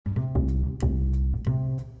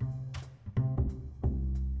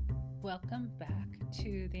Welcome back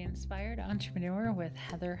to The Inspired Entrepreneur with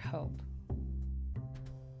Heather Hope.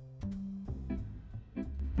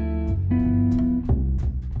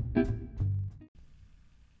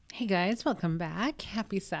 Hey guys, welcome back.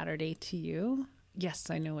 Happy Saturday to you. Yes,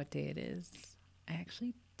 I know what day it is. I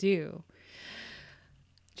actually do.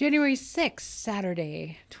 January 6th,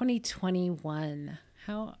 Saturday, 2021.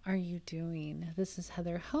 How are you doing? This is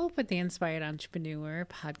Heather Hope with the Inspired Entrepreneur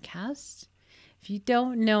podcast. If you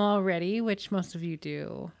don't know already, which most of you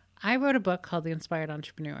do, I wrote a book called The Inspired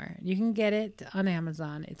Entrepreneur. You can get it on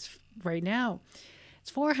Amazon. It's right now. It's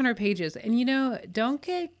 400 pages. And don't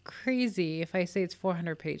get crazy if I say it's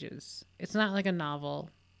 400 pages. It's not like a novel.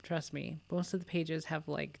 Trust me. Most of the pages have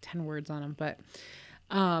like 10 words on them, but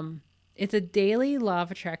it's a daily law of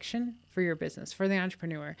attraction for your business, for the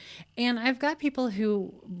entrepreneur. And I've got people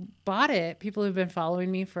who bought it, people who've been following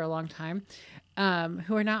me for a long time,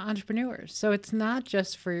 who are not entrepreneurs. So it's not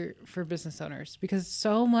just for business owners, because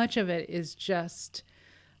so much of it is just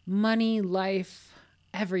money, life,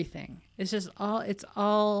 everything. It's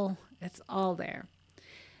all there.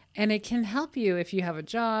 And it can help you if you have a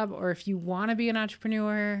job or if you want to be an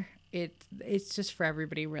entrepreneur. It's just for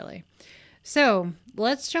everybody, really. So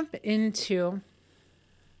let's jump into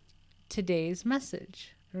today's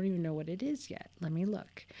message. I don't even know what it is yet. Let me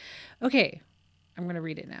look. Okay, I'm going to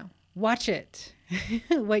read it now. Watch it.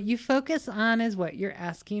 What you focus on is what you're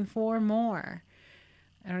asking for more.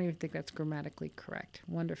 I don't even think that's grammatically correct.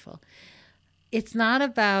 Wonderful. It's not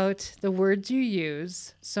about the words you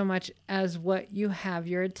use so much as what you have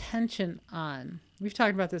your attention on. We've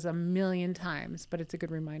talked about this a million times, but it's a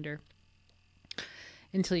good reminder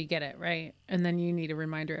until you get it, right? And then you need a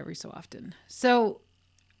reminder every so often. So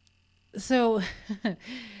the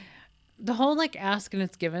whole ask and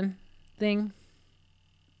it's given thing,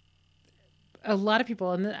 a lot of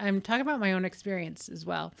people, and I'm talking about my own experience as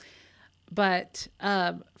well, but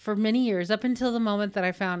for many years, up until the moment that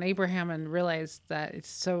I found Abraham and realized that it's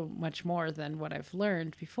so much more than what I've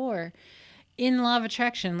learned before, in law of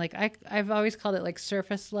attraction, I've always called it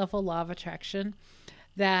surface level law of attraction,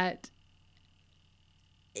 that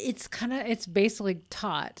it's basically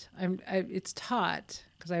taught. It's taught,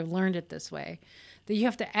 because I've learned it this way, that you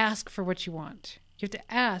have to ask for what you want. You have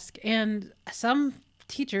to ask. And some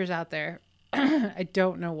teachers out there, I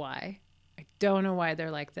don't know why. I don't know why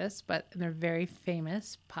they're like this, but they're very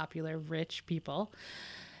famous, popular, rich people,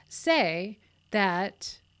 say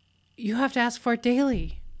that you have to ask for it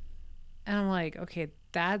daily. And I'm like, okay,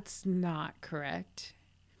 that's not correct.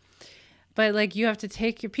 But you have to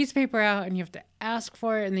take your piece of paper out and you have to ask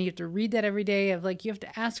for it, and then you have to read that every day you have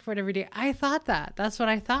to ask for it every day. I thought that's what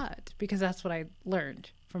I thought, because that's what I learned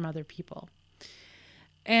from other people.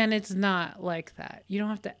 And it's not like that. You don't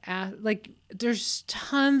have to ask. There's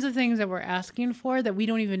tons of things that we're asking for that we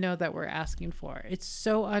don't even know that we're asking for. It's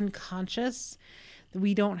so unconscious that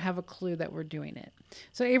we don't have a clue that we're doing it.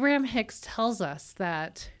 So Abraham Hicks tells us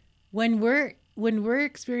that when we're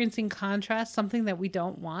experiencing contrast, something that we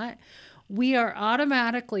don't want, we are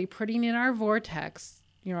automatically putting in our vortex,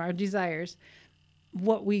 our desires,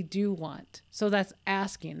 what we do want. So that's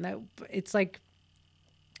asking. That it's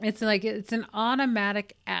an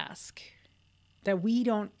automatic ask that we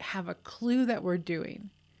don't have a clue that we're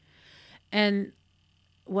doing. And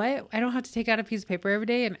what? I don't have to take out a piece of paper every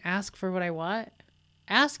day and ask for what I want.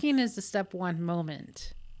 Asking is the step one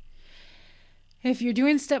moment. If you're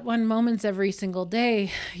doing step one moments every single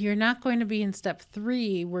day, you're not going to be in step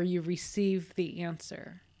 3 where you receive the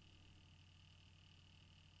answer.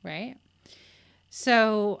 Right?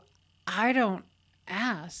 So I don't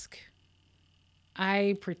ask.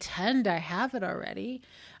 I pretend I have it already.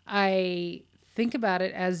 I think about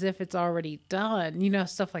it as if it's already done,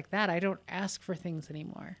 stuff like that. I don't ask for things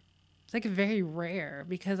anymore. It's very rare,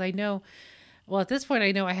 because I know, at this point,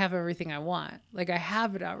 I know I have everything I want. I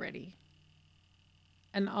have it already.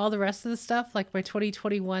 And all the rest of the stuff, my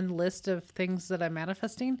 2021 list of things that I'm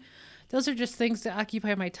manifesting, those are just things to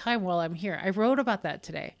occupy my time while I'm here. I wrote about that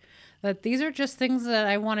today, that these are just things that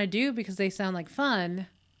I want to do because they sound like fun,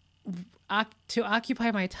 to occupy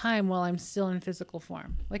my time while I'm still in physical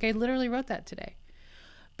form. I literally wrote that today,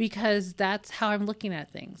 because that's how I'm looking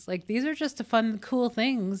at things. These are just the fun, cool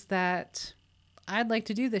things that I'd like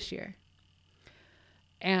to do this year.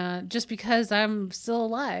 And just because I'm still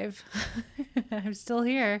alive, I'm still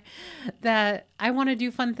here, that I want to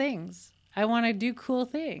do fun things. I want to do cool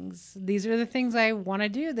things. These are the things I want to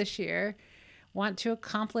do this year, want to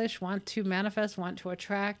accomplish, want to manifest, want to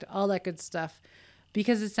attract, all that good stuff,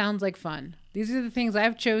 because it sounds like fun. These are the things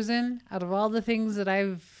I've chosen out of all the things that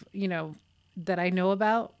that I know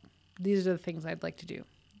about. These are the things I'd like to do.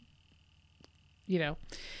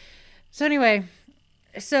 So anyway,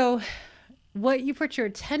 so what you put your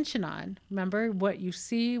attention on, remember what you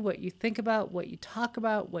see, what you think about, what you talk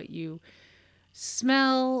about, what you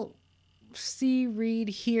smell, see, read,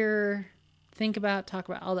 hear, think about, talk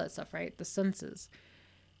about, all that stuff, right? The senses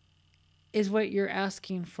is what you're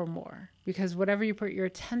asking for more, because whatever you put your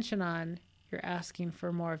attention on, you're asking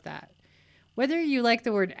for more of that. Whether you like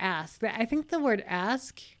the word ask, I think the word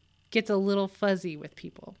ask gets a little fuzzy with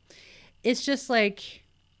people. It's just like,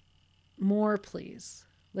 more, please.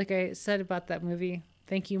 Like I said about that movie,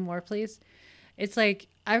 Thank You, More, Please. It's like,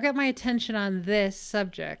 I've got my attention on this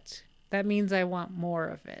subject. That means I want more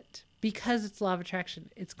of it. Because it's law of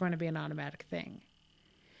attraction, it's going to be an automatic thing.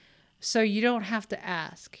 So you don't have to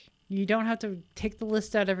ask. You don't have to take the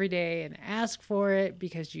list out every day and ask for it,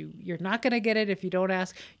 because you're not going to get it if you don't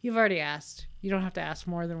ask. You've already asked. You don't have to ask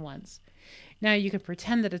more than once. Now you can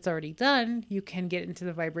pretend that it's already done. You can get into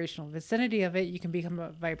the vibrational vicinity of it. You can become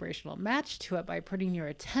a vibrational match to it by putting your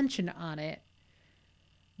attention on it,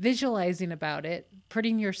 visualizing about it,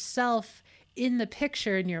 putting yourself in the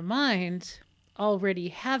picture in your mind, already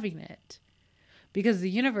having it. Because the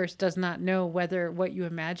universe does not know whether what you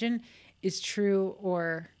imagine is true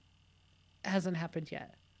or hasn't happened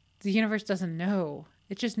yet. The universe doesn't know.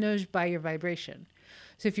 It just knows by your vibration.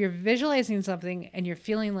 So if you're visualizing something and you're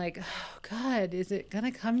feeling like, oh God, is it going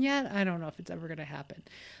to come yet? I don't know if it's ever going to happen.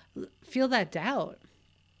 Feel that doubt.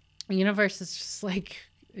 The universe is just like,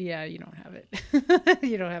 yeah, you don't have it.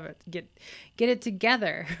 You don't have it. Get it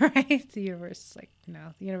together, right? The universe is like,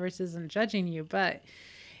 no, the universe isn't judging you, but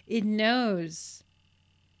it knows.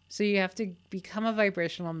 So you have to become a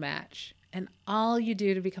vibrational match. And all you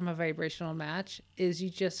do to become a vibrational match is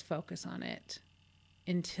you just focus on it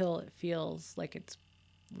until it feels like it's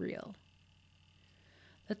real.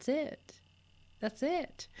 That's it. That's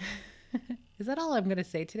it. Is that all I'm going to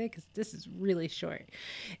say today? Because this is really short.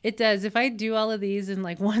 It does. If I do all of these in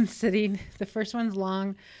like one sitting, the first one's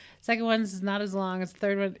long, second one's not as long as the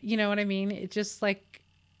third one. You know what I mean? It just like,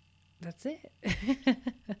 that's it.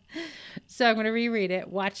 So I'm going to reread it.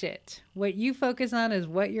 Watch it. What you focus on is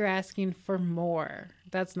what you're asking for more.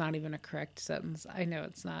 That's not even a correct sentence. I know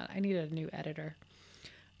it's not. I need a new editor. I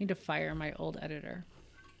need to fire my old editor.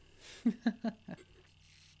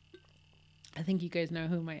 I think you guys know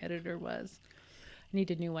who my editor was. I need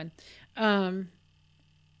a new one.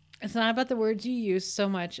 It's not about the words you use so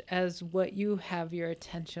much as what you have your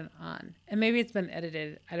attention on. And maybe it's been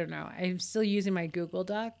edited. I don't know. I'm still using my Google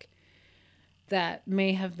Doc that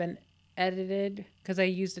may have been edited because I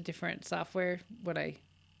used a different software when I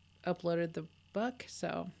uploaded the book.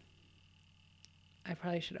 So I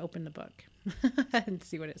probably should open the book and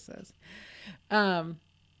see what it says.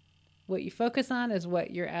 What you focus on is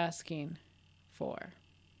what you're asking for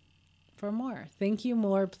more. Thank you,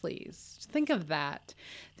 more, please. Just think of that.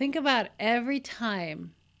 Think about every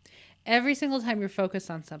single time you're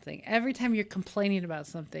focused on something, every time you're complaining about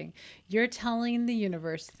something, you're telling the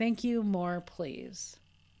universe, thank you, more, please.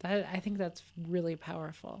 I think that's really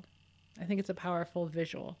powerful. I think it's a powerful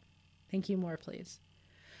visual. Thank you, more, please.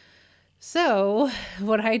 So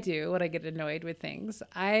what I do when I get annoyed with things,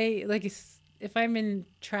 I like, if I'm in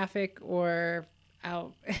traffic or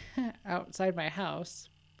outside my house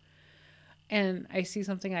and I see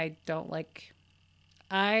something I don't like,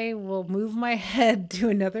 I will move my head to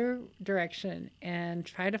another direction and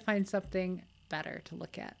try to find something better to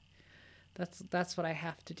look at. That's what I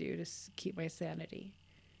have to do to keep my sanity.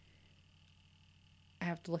 I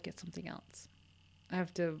have to look at something else. I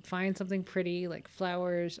have to find something pretty like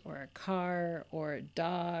flowers or a car or a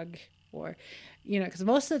dog or, because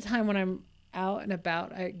most of the time when I'm out and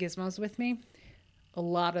about, Gizmo's with me. A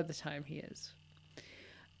lot of the time he is.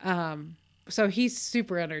 So he's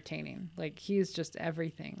super entertaining. Like he's just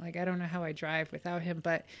everything. Like I don't know how I drive without him,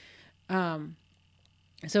 but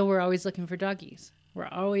so we're always looking for doggies. We're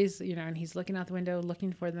always, and he's looking out the window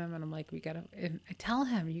looking for them, and I'm like, and I tell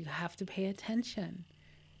him, you have to pay attention,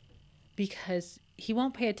 because he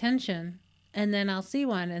won't pay attention, and then I'll see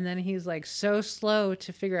one, and then he's like so slow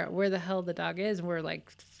to figure out where the hell the dog is, and we're like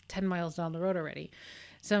 10 miles down the road already.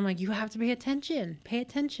 So I'm like, you have to pay attention.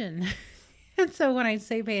 And so when I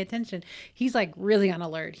say pay attention, he's like really on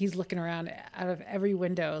alert. He's looking around out of every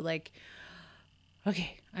window like,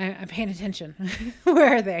 okay, I'm paying attention.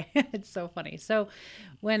 Where are they? It's so funny. So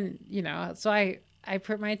when, so I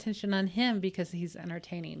put my attention on him because he's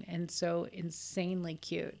entertaining and so insanely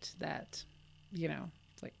cute that,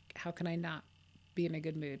 it's like, how can I not be in a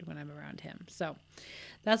good mood when I'm around him? So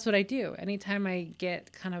that's what I do. Anytime I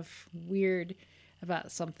get kind of weird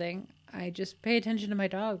about something, I just pay attention to my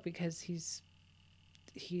dog because he's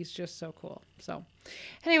he's just so cool. So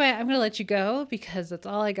anyway, I'm going to let you go because that's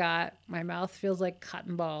all I got. My mouth feels like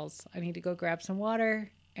cotton balls. I need to go grab some water,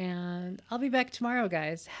 and I'll be back tomorrow,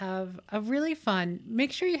 guys. Have a really fun.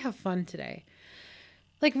 Make sure you have fun today.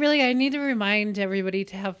 Like, really, I need to remind everybody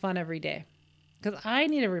to have fun every day because I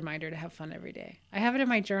need a reminder to have fun every day. I have it in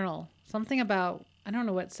my journal. Something about, I don't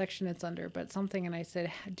know what section it's under, but something, and I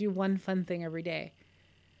said, do one fun thing every day.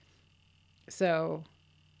 So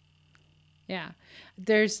yeah,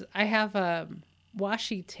 I have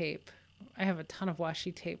washi tape. I have a ton of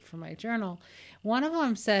washi tape from my journal. One of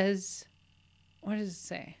them says, what does it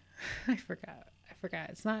say? I forgot.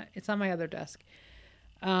 It's on my other desk.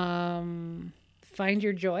 Find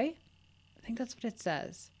your joy. I think that's what it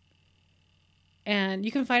says. And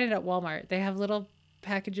you can find it at Walmart. They have little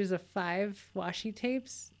packages of 5 washi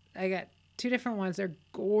tapes. I got 2 different ones. They're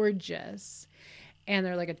gorgeous. And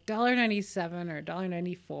they're like $1.97 or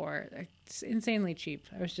 $1.94. It's insanely cheap.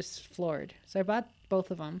 I was just floored. So I bought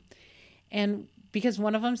both of them. And because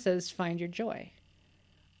one of them says, find your joy.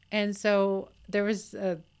 And so there was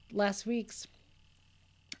last week's,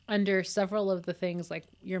 under several of the things, like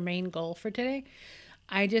your main goal for today,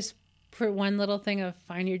 I just put one little thing of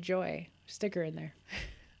find your joy sticker in there.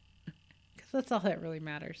 Because that's all that really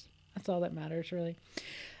matters. That's all that matters, really.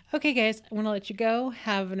 Okay, guys, I'm going to let you go.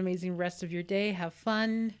 Have an amazing rest of your day. Have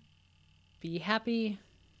fun. Be happy.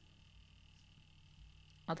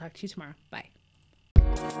 I'll talk to you tomorrow. Bye.